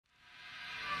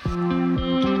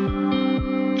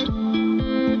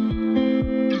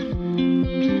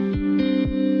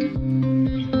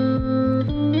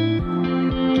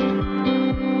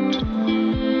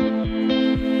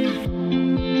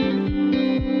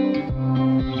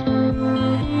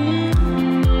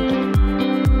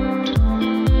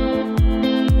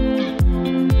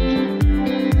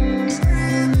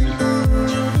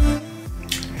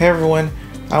Hey everyone,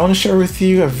 I want to share with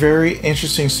you a very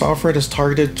interesting software that's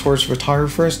targeted towards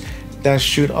photographers that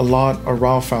shoot a lot of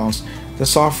RAW files. The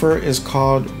software is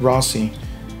called Rawsie.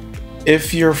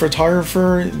 If you're a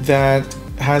photographer that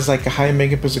has like a high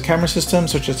megapixel camera system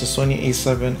such as the Sony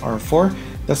a7R4,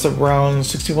 that's around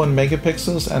 61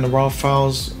 megapixels, and the RAW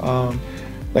files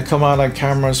that come out on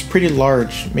camera is pretty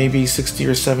large, maybe 60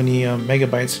 or 70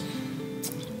 megabytes.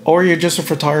 Or you're just a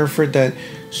photographer that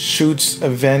shoots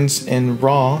events in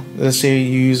RAW. Let's say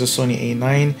you use a Sony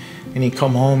A9 and you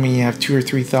come home and you have 2,000 or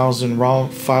 3,000 RAW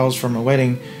files from a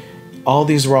wedding. All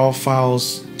these RAW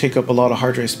files take up a lot of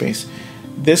hard drive space.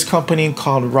 This company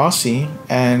called Rawsie,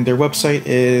 and their website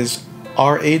is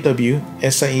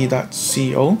rawsie.co,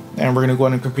 and we're going to go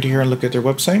on the computer here and look at their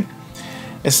website.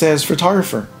 It says,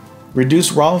 photographer,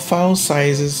 reduce raw file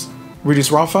size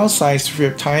to free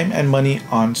up time and money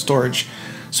on storage.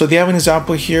 So they have an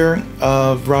example here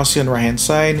of Rawsie on the right hand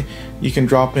side. You can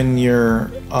drop in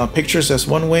your pictures, that's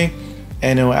one way,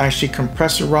 and it will actually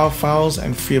compress the raw files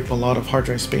and free up a lot of hard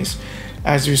drive space.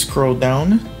 As you scroll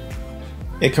down,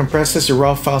 it compresses the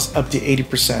raw files up to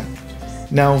 80%.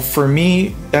 Now for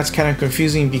me, that's kind of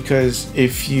confusing because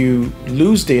if you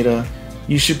lose data,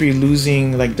 you should be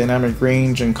losing like dynamic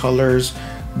range and colors,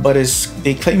 but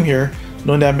they claim here,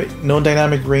 no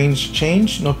dynamic range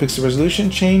change, no pixel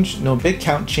resolution change, no bit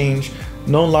count change,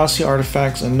 no lossy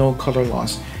artifacts, and no color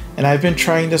loss. And I've been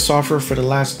trying this software for the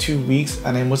last 2 weeks,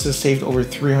 and I must have saved over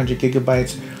 300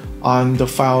 gigabytes on the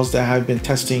files that I've been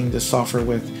testing this software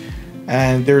with.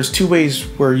 And there's two ways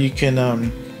where you can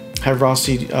have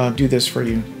Rawsie do this for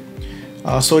you.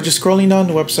 So just scrolling down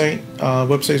the website,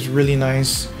 website is really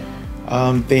nice.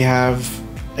 They have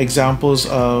examples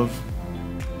of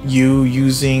you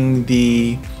using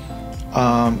the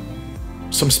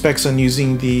some specs on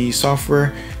using the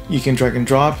software. You can drag and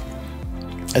drop.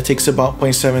 It takes about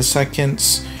 0.7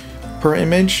 seconds per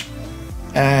image,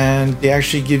 and they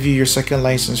actually give you your second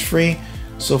license free.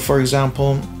 So for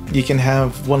example, you can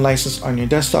have one license on your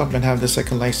desktop and have the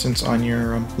second license on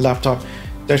your laptop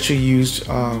that you use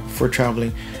for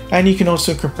traveling. And you can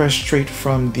also compress straight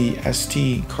from the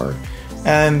SD card.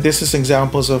 And this is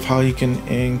examples of how you can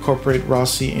incorporate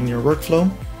Rawsie in your workflow.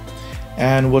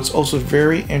 And what's also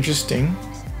very interesting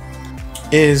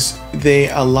is they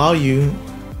allow you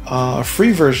a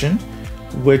free version,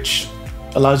 which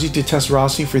allows you to test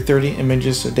Rawsie for 30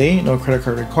 images a day, no credit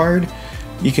card required.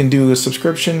 You can do a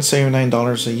subscription,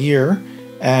 $79 a year,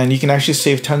 and you can actually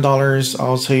save $10.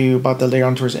 I'll tell you about that later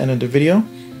on towards the end of the video,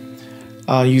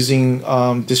 using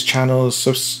this channel's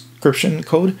subscription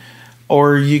code.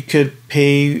 Or you could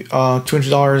pay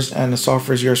 $200 and the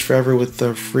software is yours forever with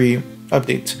the free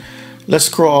updates. Let's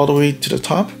scroll all the way to the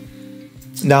top.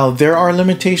 Now there are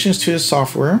limitations to the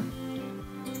software.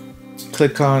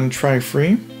 Click on try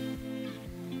free.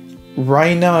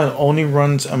 Right now it only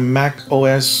runs a Mac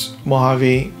OS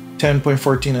Mojave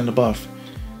 10.14 and above.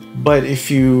 But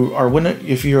if you are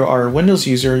a Windows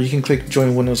user, you can click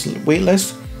join Windows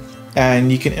waitlist,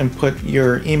 and you can input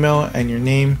your email and your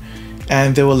name,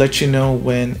 and they will let you know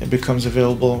when it becomes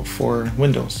available for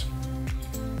Windows.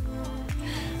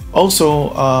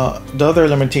 Also, the other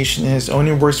limitation is it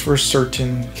only works for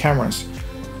certain cameras.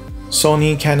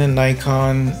 Sony, Canon,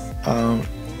 Nikon,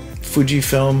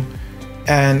 Fujifilm,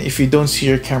 and if you don't see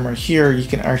your camera here, you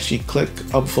can actually click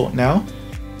upvote now,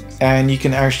 and you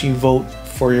can actually vote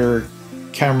for your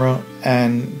camera,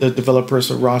 and the developers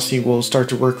of Rawsie will start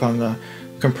to work on the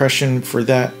compression for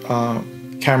that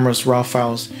camera's raw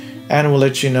files, and will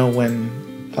let you know when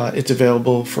it's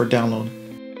available for download.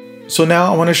 So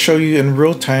now I want to show you in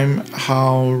real time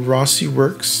how Rawsie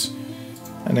works,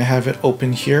 and I have it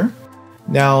open here.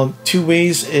 Now, two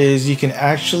ways is you can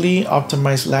actually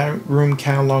optimize Lightroom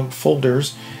catalog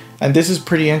folders, and this is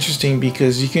pretty interesting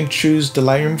because you can choose the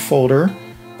Lightroom folder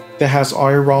that has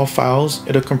all your raw files.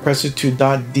 It'll compress it to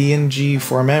 .dng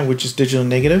format, which is digital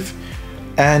negative,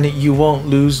 and you won't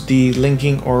lose the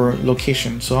linking or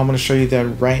location. So I'm going to show you that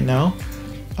right now.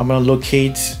 I'm going to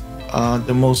locate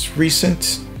the most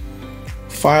recent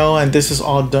file, and this is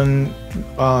all done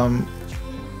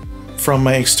from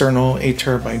my external 8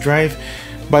 terabyte drive.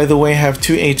 By the way, I have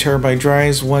two 8 terabyte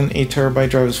drives. One 8 terabyte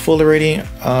drive is full already.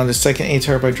 The second 8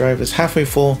 terabyte drive is halfway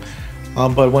full,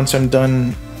 but once I'm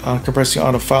done compressing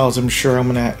all the files, I'm sure I'm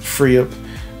gonna free up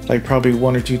like probably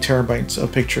 1 or 2 terabytes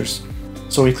of pictures.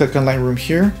 So we click on Lightroom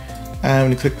here, and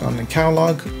we click on the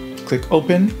catalog, click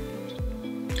open,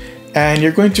 and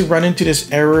you're going to run into this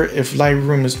error if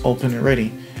Lightroom is open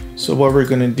already. So what we're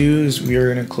going to do is we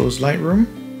are going to close Lightroom,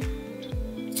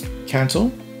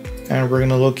 cancel, and we're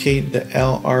going to locate the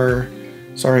LRCAT,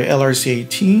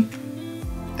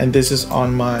 and this is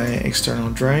on my external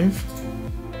drive.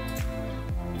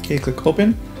 Okay, click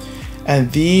open,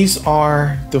 and these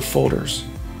are the folders.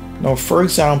 Now, for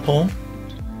example,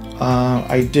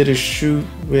 I did a shoot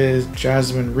with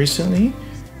Jasmine recently,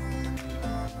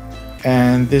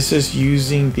 and this is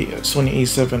using the Sony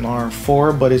a7R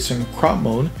IV, but it's in crop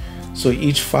mode. So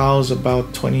each file is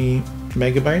about 20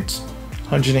 megabytes,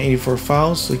 184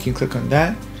 files. So you can click on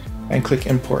that and click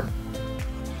import.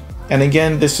 And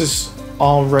again, this is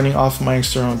all running off my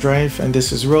external drive, and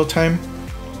this is real time.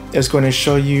 It's going to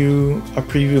show you a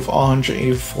preview of all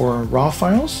 184 raw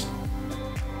files.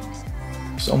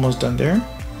 It's almost done there.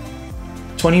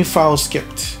 20 files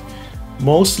skipped.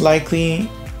 Most likely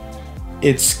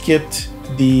it skipped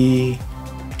the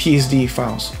PSD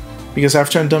files, because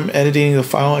after I'm done editing the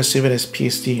file, I save it as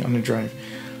PSD on the drive.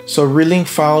 So relink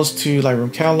files to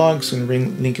Lightroom catalog, so I'm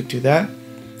going to link it to that.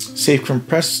 Save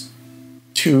compress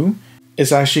to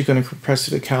is actually going to compress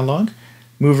to the catalog.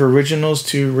 Move originals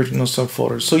to original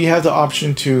subfolders. So you have the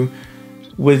option to,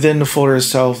 within the folder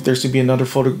itself, there's to be another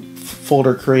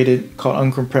folder created called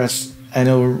uncompressed, and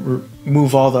it will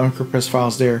remove all the uncompressed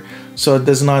files there, so it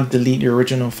does not delete your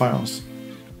original files.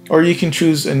 Or you can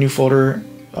choose a new folder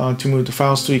to move the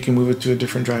files to. You can move it to a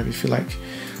different drive if you like.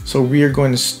 So we are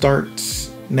going to start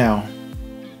now,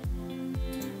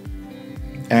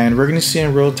 and we're going to see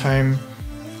in real time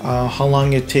how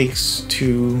long it takes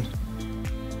to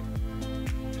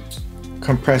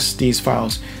compress these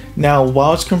files. Now,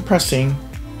 while it's compressing,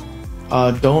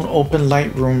 don't open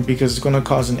Lightroom, because it's going to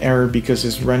cause an error because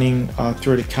it's running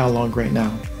through the catalog right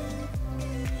now.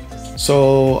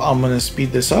 So I'm going to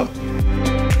speed this up.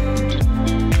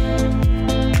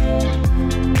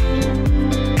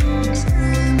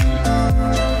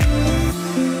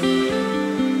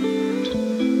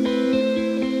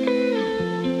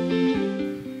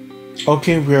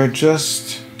 Okay, we are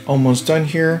just almost done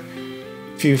here.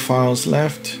 Few files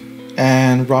left,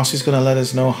 and Rawsie's gonna let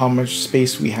us know how much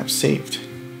space we have saved.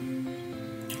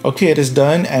 Okay, it is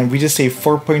done, and we just saved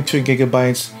 4.2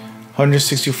 gigabytes,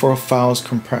 164 files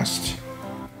compressed.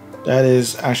 That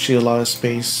is actually a lot of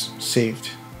space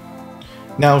saved.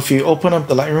 Now, if you open up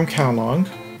the Lightroom catalog,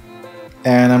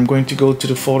 and I'm going to go to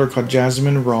the folder called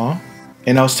Jasmine Raw,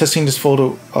 and I was testing this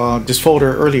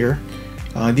folder earlier.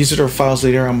 These are the files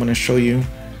later I'm going to show you,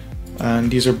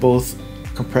 and these are both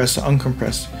compressed and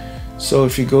uncompressed. So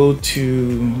if you go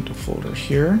to the folder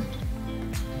here,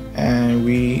 and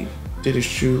we did a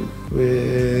shoot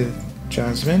with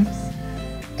Jasmine,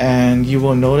 and you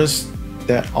will notice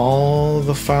that all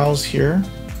the files here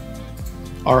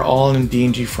are all in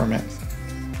DNG format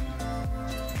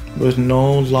with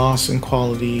no loss in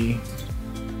quality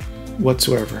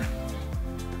whatsoever.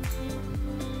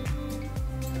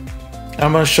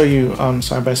 I'm going to show you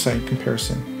side-by-side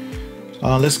comparison.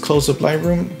 Let's close up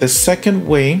Lightroom. The second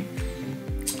way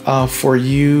for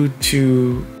you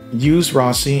to use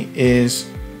Rawsie is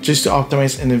just to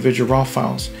optimize individual raw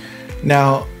files.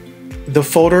 Now, the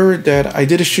folder that I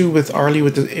did a shoot with Arlie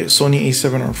with the Sony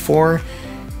a7R IV,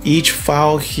 each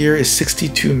file here is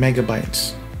 62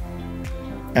 megabytes.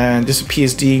 And this is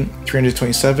PSD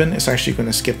 327. It's actually going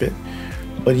to skip it.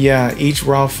 But yeah, each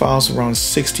raw file is around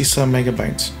 60 some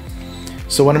megabytes.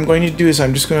 So what I'm going to do is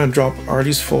I'm just going to drop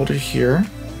Artie's folder here,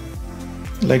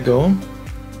 let go,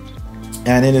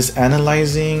 and it is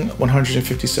analyzing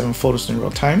 157 photos in real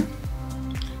time.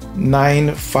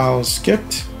 9 files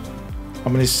skipped.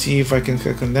 I'm going to see if I can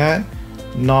click on that.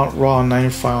 Not raw, 9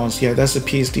 files. Yeah, that's the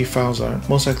PSD files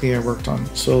most likely I worked on.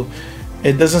 So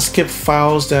it doesn't skip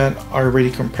files that are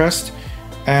already compressed.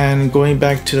 And going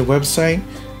back to the website,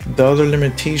 the other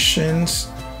limitations,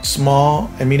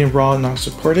 small and medium raw not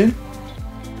supported.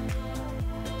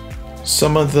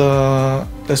 Some of the,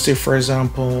 let's say for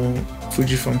example,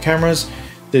 Fujifilm cameras,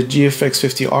 the GFX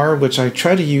 50R, which I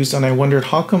tried to use, and I wondered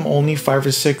how come only 5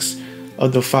 or 6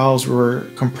 of the files were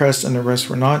compressed and the rest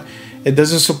were not. It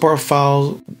doesn't support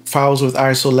files with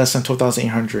ISO less than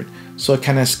 12,800, so it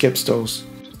kind of skips those.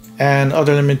 And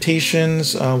other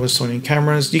limitations with Sony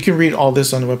cameras, you can read all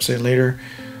this on the website later.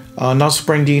 Not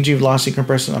supporting DNG velocity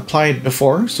compression applied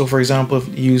before. So for example, if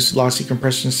you use velocity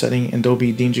compression setting in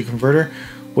Adobe DNG converter,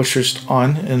 which is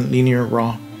on in linear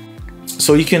raw.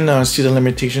 So you can see the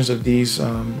limitations of these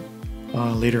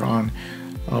later on.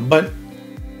 But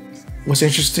what's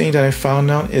interesting that I found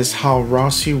out is how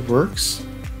Rawsie works,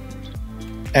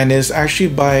 and it's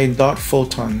actually by Dot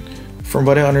Photon. From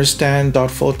what I understand,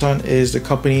 Dot Photon is the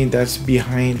company that's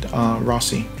behind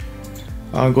Rawsie.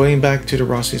 Going back to the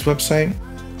Rawsie's website,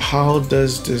 how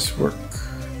does this work?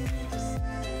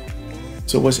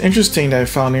 So what's interesting that I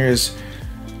found here is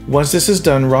once this is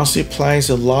done, Rawsie applies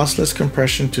a lossless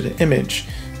compression to the image.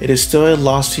 It is still a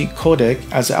lossy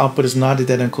codec as the output is not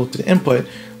identical to the input,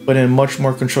 but in a much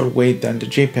more controlled way than the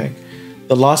JPEG.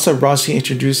 The loss that Rawsie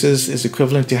introduces is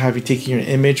equivalent to having taken your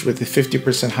image with a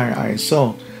 50% higher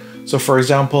ISO. So for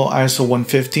example, ISO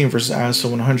 115 versus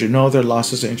ISO 100, no other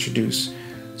losses are introduced.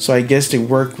 So I guess they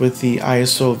work with the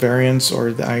ISO variance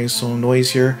or the ISO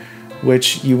noise here,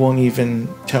 which you won't even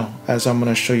tell, as I'm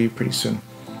going to show you pretty soon.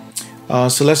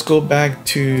 So let's go back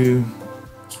to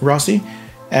Rawsie,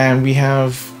 and we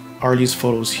have Arlie's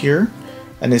photos here,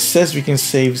 and it says we can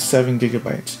save 7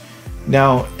 GB.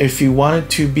 Now, if you want it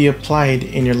to be applied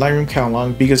in your Lightroom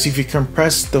catalog, because if you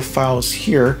compress the files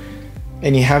here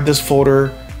and you have this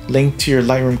folder linked to your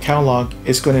Lightroom catalog,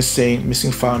 it's going to say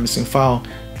missing file,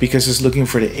 because it's looking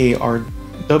for the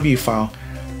ARW file.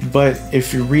 But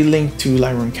if you relink to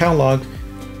Lightroom catalog,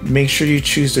 make sure you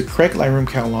choose the correct Lightroom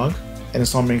catalog, and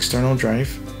it's on my external drive,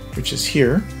 which is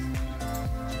here.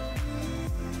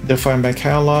 Define by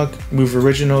catalog, move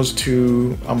originals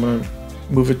to, I'm going to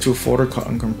move it to a folder called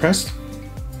uncompressed,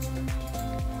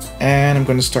 and I'm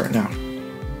going to start now.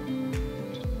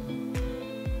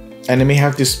 And I may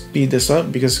have to speed this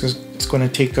up because it's going to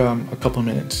take a couple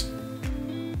minutes.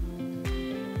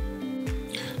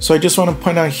 So I just want to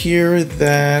point out here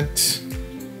that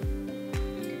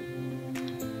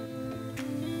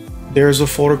there's a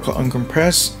folder called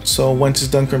uncompressed. So once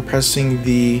it's done compressing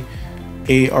the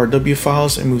ARW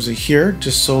files, it moves it here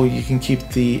just so you can keep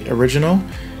the original.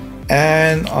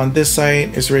 And on this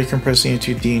side, it's already compressing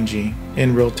into DNG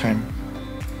in real time.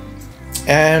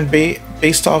 And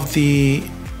based off the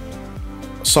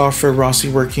software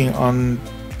Rawsie working on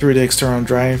through the external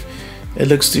drive, it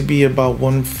looks to be about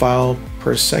 1 file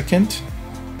per second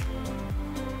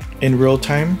in real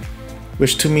time,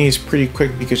 which to me is pretty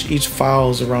quick because each file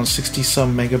is around 60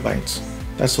 some megabytes.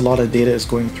 That's a lot of data it's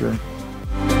going through.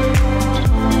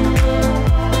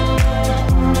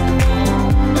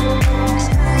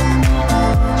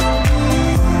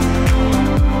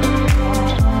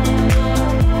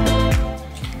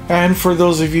 And for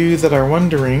those of you that are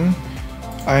wondering,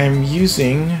 I am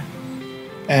using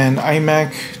an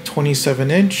iMac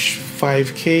 27-inch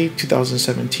 5K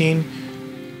 2017.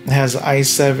 It has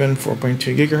i7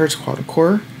 4.2 GHz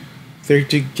quad-core,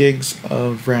 32 gigs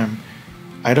of RAM.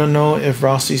 I don't know if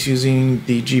Rawsie is using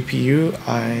the GPU.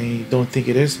 I don't think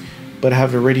it is, but I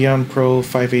have a Radeon Pro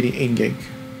 588 gig.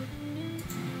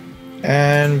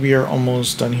 And we are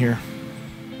almost done here.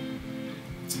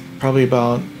 Probably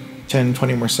about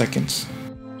 10-20 more seconds.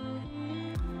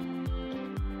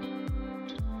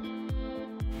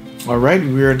 Alright,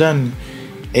 we are done.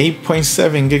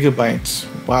 8.7 gigabytes.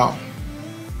 Wow.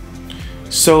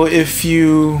 So if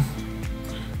you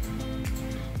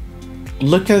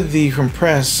look at the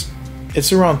compress,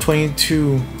 it's around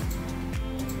 21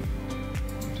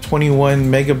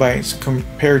 megabytes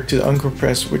compared to the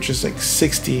uncompressed, which is like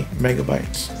 60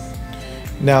 megabytes.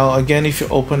 Now again, if you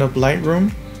open up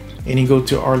Lightroom and you go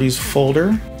to Arlie's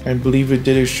folder, I believe we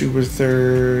did a shoot with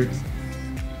her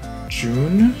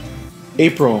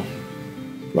April.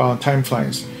 Wow, time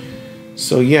flies.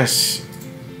 So yes,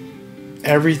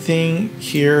 everything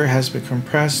here has been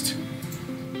compressed.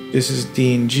 This is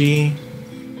DNG.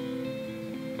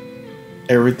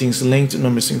 Everything's linked, no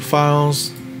missing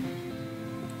files.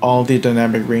 All the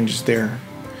dynamic range is there.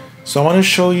 So I want to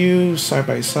show you side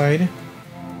by side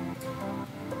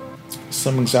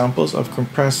some examples of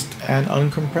compressed and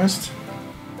uncompressed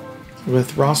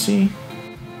with Rawsie.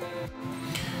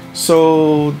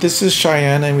 So this is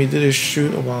Cheyenne, and we did a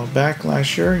shoot a while back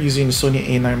last year using the Sony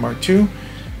A9 Mark II.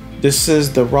 This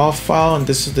is the RAW file and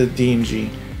this is the DNG.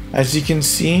 As you can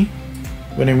see,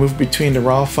 when I move between the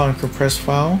RAW file and compressed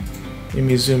file, let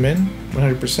me zoom in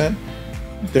 100%,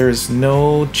 there is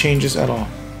no changes at all.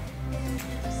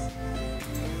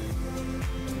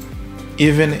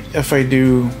 Even if I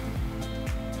do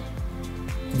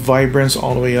vibrance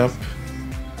all the way up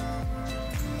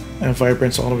and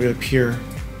vibrance all the way up here,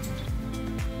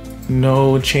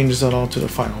 no changes at all to the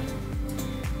file.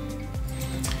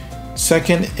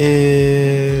 Second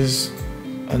is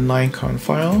a Nikon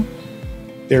file.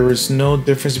 There is no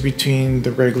difference between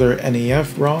the regular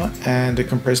NAF RAW and the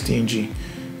compressed DNG.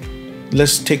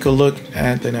 Let's take a look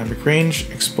at dynamic range,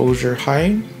 exposure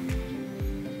high,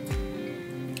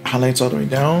 highlights all the way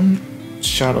down,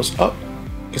 shadows up,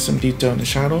 get some detail in the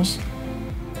shadows,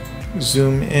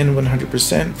 zoom in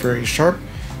 100%, very sharp.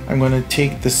 I'm going to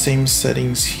take the same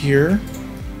settings here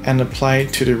and apply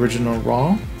it to the original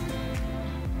RAW.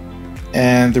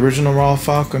 And the original RAW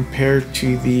file compared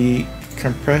to the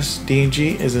compressed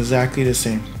DNG is exactly the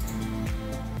same.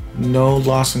 No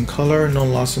loss in color, no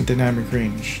loss in dynamic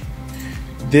range.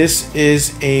 This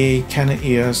is a Canon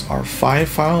EOS R5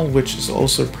 file, which is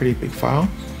also a pretty big file.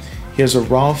 Here's a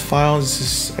RAW file. This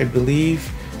is, I believe,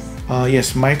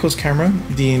 yes, Michael's camera,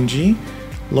 DNG.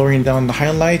 Lowering down the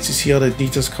highlights, you see all the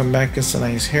details come back. It's a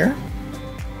nice hair.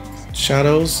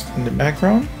 Shadows in the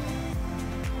background.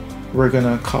 We're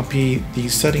gonna copy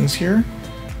these settings here.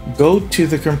 Go to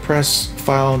the compressed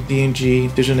file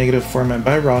DNG digital negative format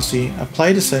by Rawsie,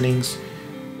 apply the settings,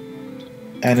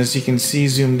 and as you can see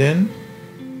zoomed in,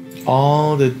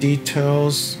 all the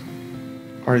details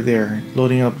are there.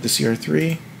 Loading up the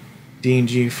CR3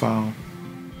 DNG file.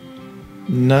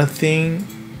 Nothing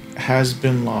has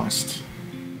been lost.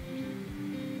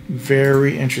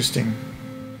 Very interesting.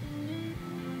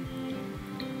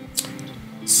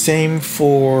 Same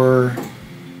for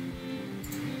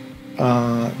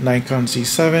Nikon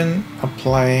Z7.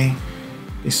 Apply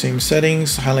the same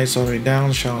settings, highlights all the way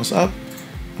down, shadows up.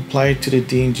 Apply it to the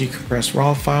DNG compressed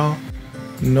RAW file.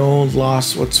 No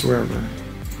loss whatsoever.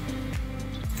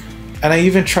 And I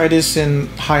even tried this in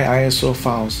high ISO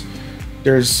files.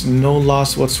 There's no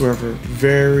loss whatsoever.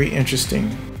 Very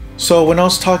interesting. So when I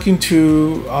was talking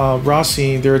to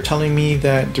Rawsie, they were telling me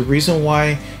that the reason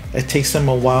why it takes them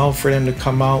a while for them to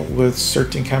come out with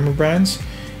certain camera brands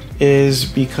is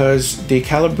because they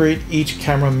calibrate each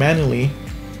camera manually,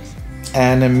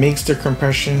 and it makes their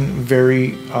compression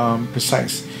very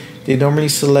precise. They normally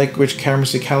select which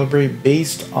cameras to calibrate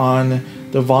based on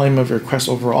the volume of your request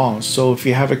overall. So if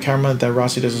you have a camera that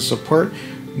Rawsie doesn't support,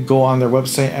 go on their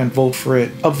website and vote for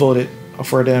it, upvote it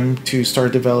for them to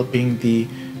start developing the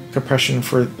compression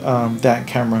for that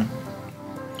camera.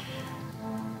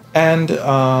 And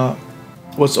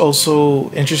what's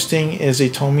also interesting is they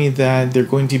told me that they're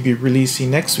going to be releasing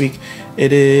next week.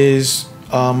 It is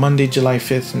Monday, July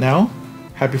 5th now.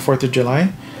 Happy 4th of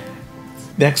July.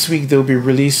 Next week they'll be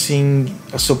releasing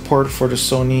a support for the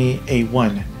Sony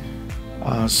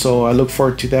A1. So I look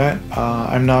forward to that.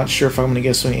 I'm not sure if I'm going to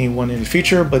get Sony A1 in the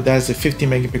future, but that's a 50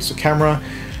 megapixel camera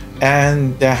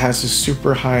and that has a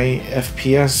super high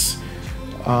FPS.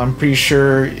 I'm pretty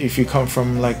sure if you come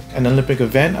from like an Olympic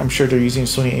event, I'm sure they're using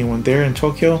Sony A1 there in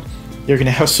Tokyo. You're going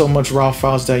to have so much RAW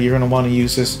files that you're going to want to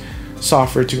use this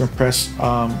software to compress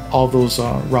all those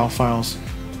RAW files,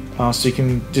 so you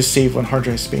can just save on hard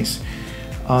drive space.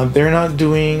 They're not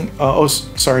doing,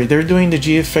 they're doing the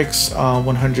GFX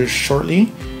 100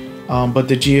 shortly, but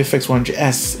the GFX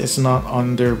 100S is not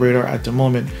on their radar at the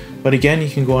moment. But again, you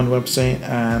can go on the website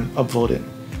and upvote it.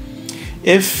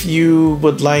 If you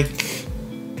would like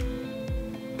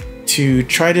to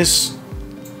try this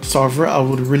software, I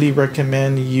would really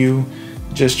recommend you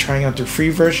just trying out the free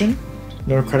version.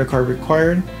 No credit card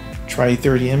required. Try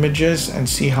 30 images and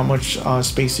see how much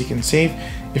space you can save.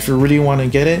 If you really want to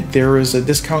get it, there is a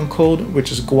discount code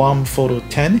which is Guam Photo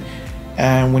 10,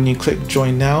 and when you click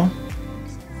join now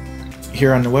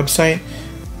here on the website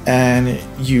and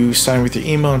you sign with your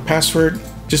email and password,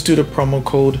 just do the promo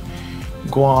code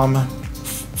Guam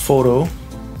Photo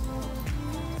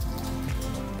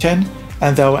 10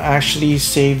 and that will actually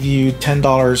save you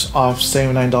 $10 off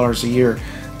 $79 a year.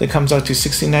 That comes out to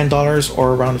 $69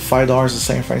 or around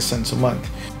 $5.75 a month.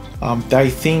 I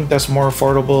think that's more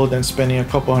affordable than spending a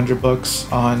couple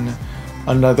 $100 on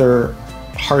another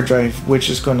hard drive,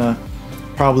 which is gonna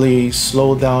probably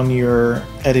slow down your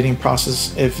editing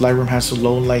process if Lightroom has to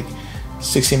load like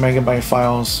 60 megabyte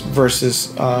files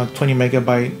versus 20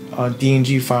 megabyte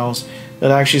DNG files.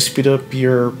 That'll actually speed up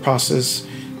your process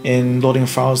in loading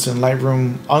files in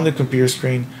Lightroom on the computer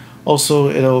screen. Also,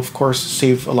 it'll of course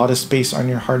save a lot of space on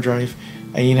your hard drive,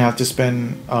 and you don't have to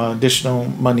spend additional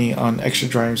money on extra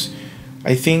drives.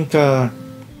 I think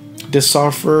this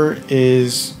software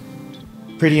is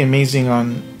pretty amazing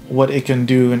on what it can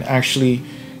do and actually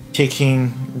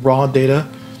taking raw data,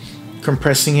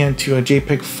 compressing it to a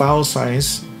JPEG file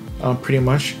size pretty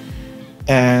much,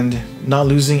 and not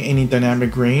losing any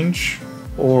dynamic range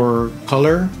or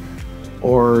color,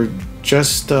 or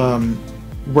just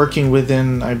working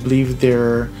within, I believe,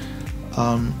 their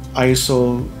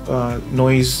ISO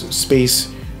noise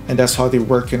space, and that's how they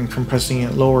work in compressing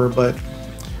it lower. But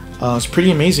it's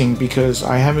pretty amazing because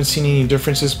I haven't seen any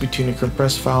differences between the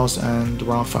compressed files and the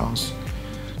raw files.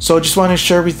 So I just want to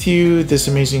share with you this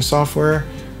amazing software.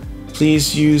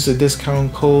 Please use the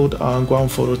discount code Guam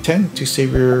Photo 10 to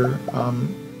save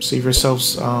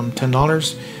yourselves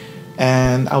 $10,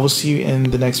 and I will see you in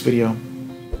the next video.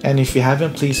 And if you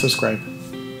haven't, please subscribe.